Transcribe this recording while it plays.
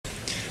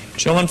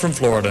Gentleman from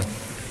Florida.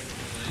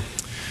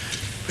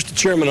 Mr.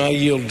 Chairman, I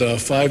yield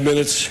 5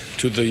 minutes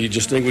to the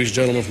distinguished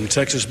gentleman from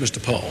Texas,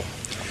 Mr. Paul.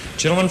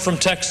 Gentleman from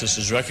Texas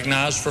is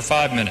recognized for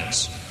 5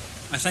 minutes.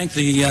 I thank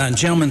the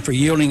gentleman for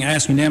yielding. I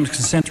ask unanimous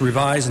consent to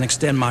revise and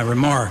extend my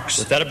remarks.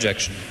 Without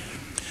objection.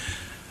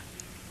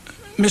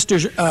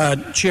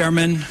 Mr.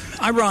 Chairman,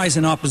 I rise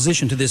in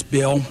opposition to this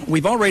bill.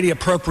 We've already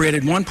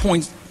appropriated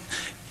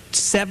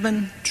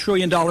 $1.7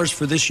 trillion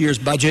for this year's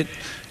budget.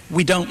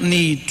 We don't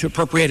need to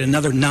appropriate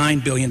another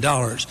 $9 billion.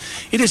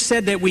 It is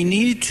said that we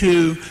need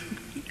to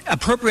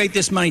appropriate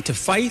this money to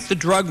fight the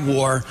drug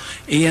war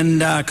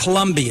in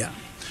Colombia.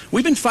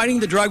 We've been fighting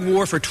the drug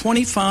war for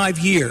 25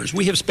 years.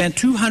 We have spent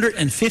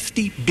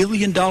 $250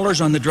 billion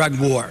on the drug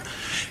war.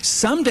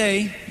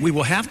 Someday, we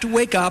will have to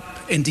wake up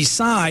and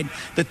decide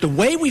that the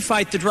way we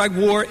fight the drug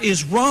war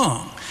is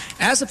wrong.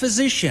 As a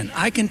physician,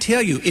 I can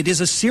tell you it is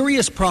a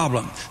serious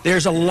problem.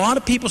 There's a lot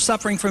of people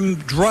suffering from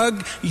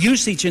drug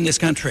usage in this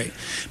country.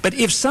 But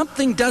if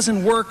something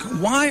doesn't work,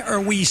 why are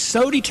we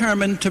so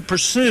determined to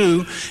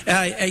pursue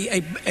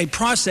a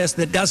process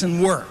that doesn't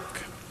work?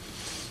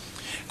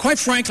 Quite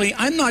frankly,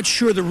 I'm not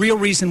sure the real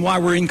reason why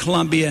we're in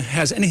Colombia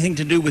has anything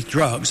to do with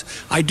drugs.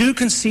 I do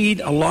concede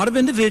a lot of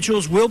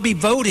individuals will be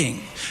voting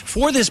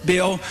for this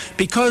bill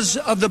because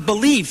of the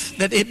belief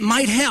that it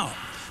might help.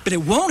 But it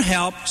won't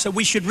help, so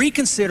we should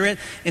reconsider it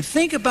and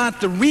think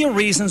about the real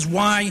reasons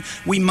why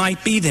we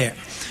might be there.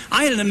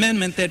 I had an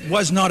amendment that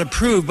was not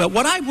approved, but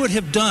what I would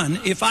have done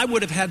if I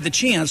would have had the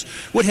chance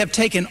would have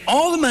taken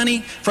all the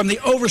money from the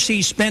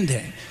overseas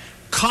spending,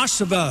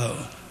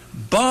 Kosovo,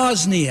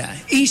 Bosnia,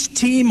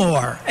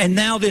 East-Timor, and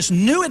now this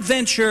new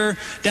adventure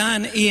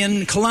down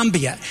in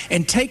Colombia,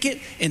 and take it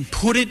and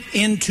put it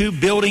into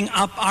building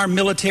up our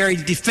military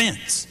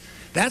defense.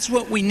 That's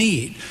what we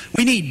need.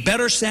 We need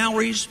better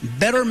salaries,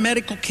 better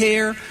medical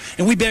care,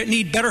 and we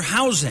need better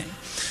housing.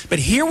 But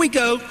here we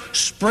go,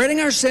 spreading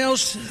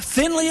ourselves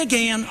thinly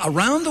again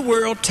around the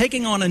world,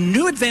 taking on a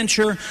new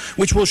adventure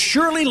which will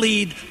surely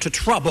lead to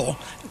trouble,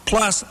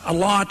 plus a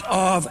lot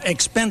of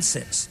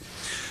expenses.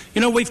 You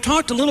know, we've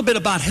talked a little bit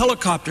about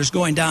helicopters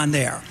going down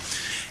there.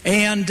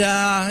 And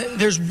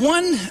there's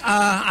one,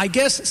 I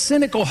guess,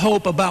 cynical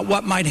hope about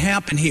what might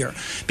happen here.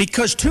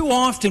 Because too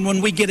often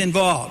when we get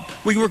involved,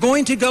 we were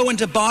going to go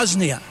into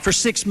Bosnia for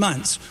 6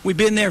 months. We've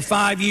been there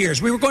 5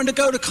 years. We were going to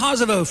go to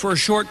Kosovo for a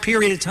short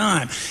period of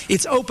time.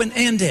 It's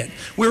open-ended.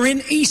 We're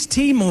in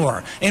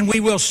East-Timor, and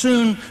we will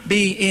soon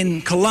be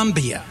in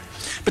Colombia.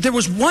 But there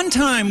was one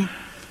time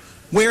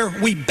where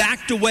we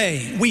backed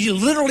away. We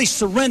literally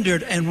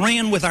surrendered and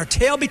ran with our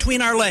tail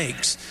between our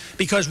legs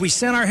because we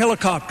sent our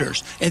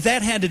helicopters, and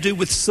that had to do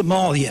with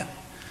Somalia.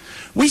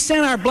 We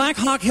sent our Black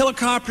Hawk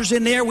helicopters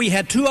in there. We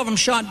had 2 of them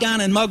shot down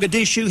in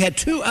Mogadishu, had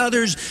 2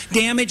 others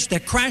damaged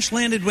that crash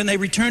landed when they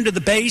returned to the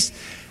base.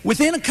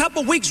 Within a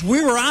couple weeks,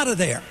 we were out of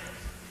there.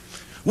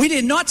 We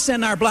did not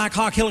send our Black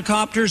Hawk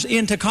helicopters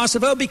into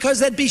Kosovo because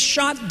they'd be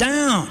shot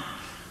down.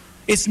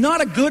 It's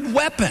not a good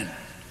weapon.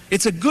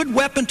 It's a good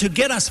weapon to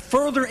get us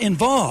further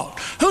involved.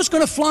 Who's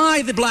going to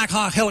fly the Black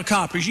Hawk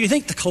helicopters? You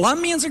think the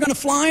Colombians are going to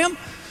fly them?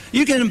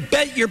 You can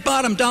bet your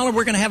bottom dollar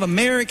we're going to have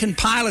American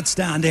pilots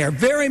down there,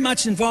 very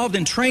much involved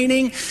in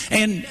training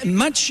and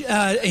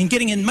in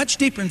getting in much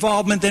deeper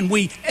involvement than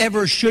we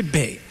ever should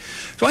be.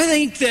 So I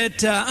think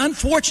that,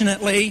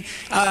 unfortunately,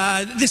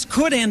 this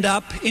could end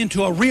up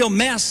into a real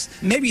mess.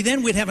 Maybe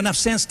then we'd have enough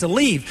sense to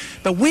leave.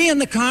 But we in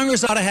the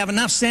Congress ought to have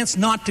enough sense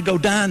not to go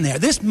down there.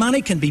 This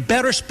money can be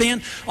better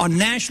spent on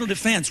national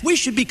defense. We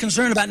should be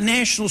concerned about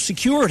national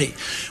security.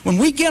 When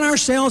we get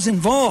ourselves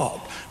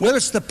involved, whether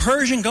it's the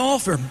Persian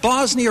Gulf or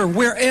Bosnia or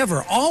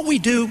wherever, all we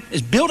do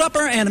is build up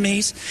our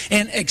enemies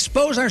and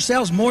expose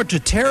ourselves more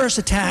to terrorist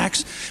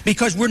attacks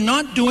because we're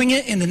not doing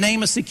it in the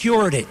name of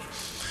security.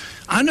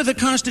 Under the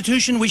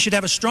Constitution, we should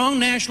have a strong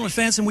national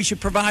defense and we should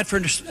provide for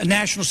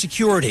national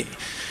security.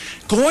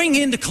 Going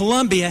into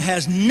Colombia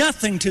has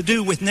nothing to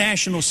do with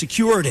national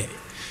security.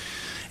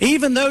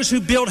 Even those who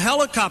build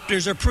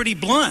helicopters are pretty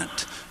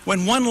blunt.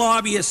 When one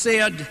lobbyist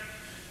said,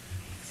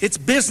 it's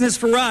business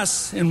for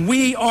us and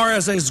we are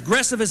as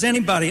aggressive as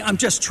anybody, I'm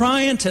just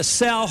trying to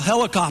sell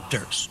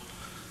helicopters.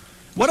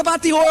 What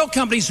about the oil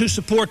companies who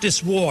support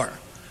this war?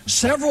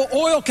 Several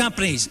oil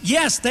companies,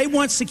 yes, they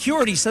want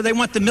security, so they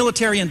want the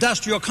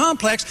military-industrial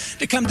complex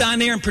to come down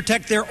there and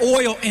protect their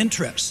oil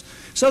interests.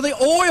 So the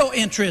oil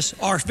interests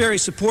are very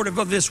supportive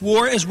of this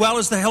war, as well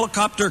as the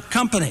helicopter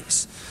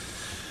companies.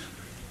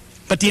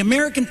 But the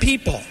American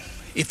people,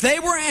 if they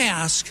were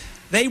asked,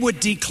 they would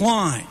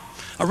decline.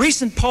 A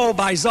recent poll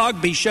by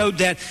Zogby showed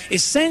that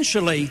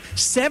essentially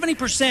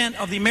 70%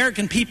 of the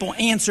American people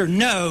answer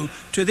no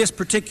to this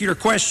particular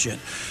question.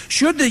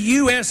 Should the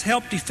U.S.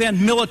 help defend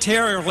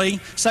militarily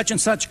such and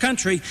such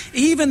country,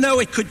 even though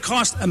it could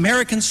cost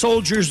American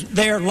soldiers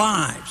their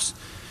lives?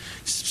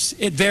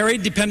 It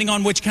varied depending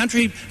on which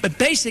country, but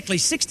basically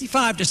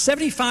 65 to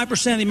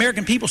 75% of the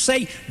American people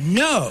say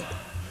no.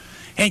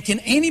 And can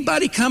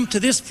anybody come to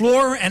this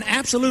floor and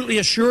absolutely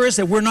assure us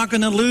that we're not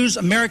going to lose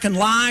American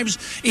lives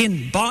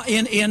in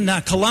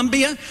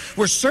Colombia?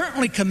 We're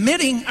certainly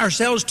committing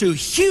ourselves to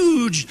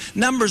huge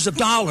numbers of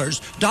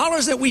dollars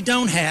that we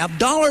don't have,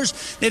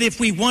 dollars that if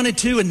we wanted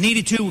to and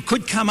needed to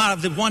could come out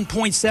of the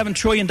 $1.7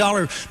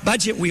 trillion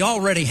budget we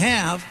already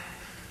have.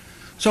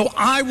 So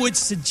I would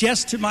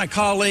suggest to my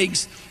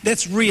colleagues,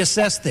 let's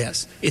reassess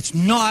this. It's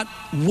not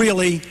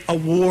really a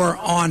war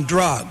on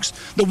drugs.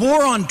 The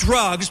war on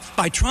drugs,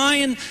 by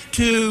trying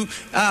to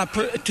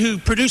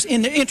produce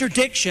an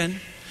interdiction,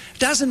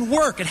 doesn't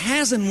work. It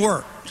hasn't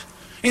worked.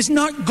 It's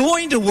not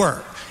going to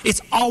work. It's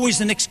always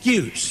an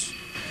excuse.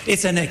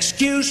 It's an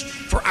excuse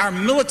for our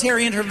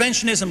military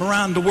interventionism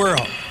around the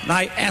world. And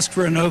I ask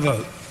for a no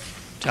vote.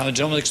 Time of the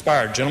gentleman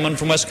expired. Gentleman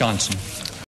from Wisconsin.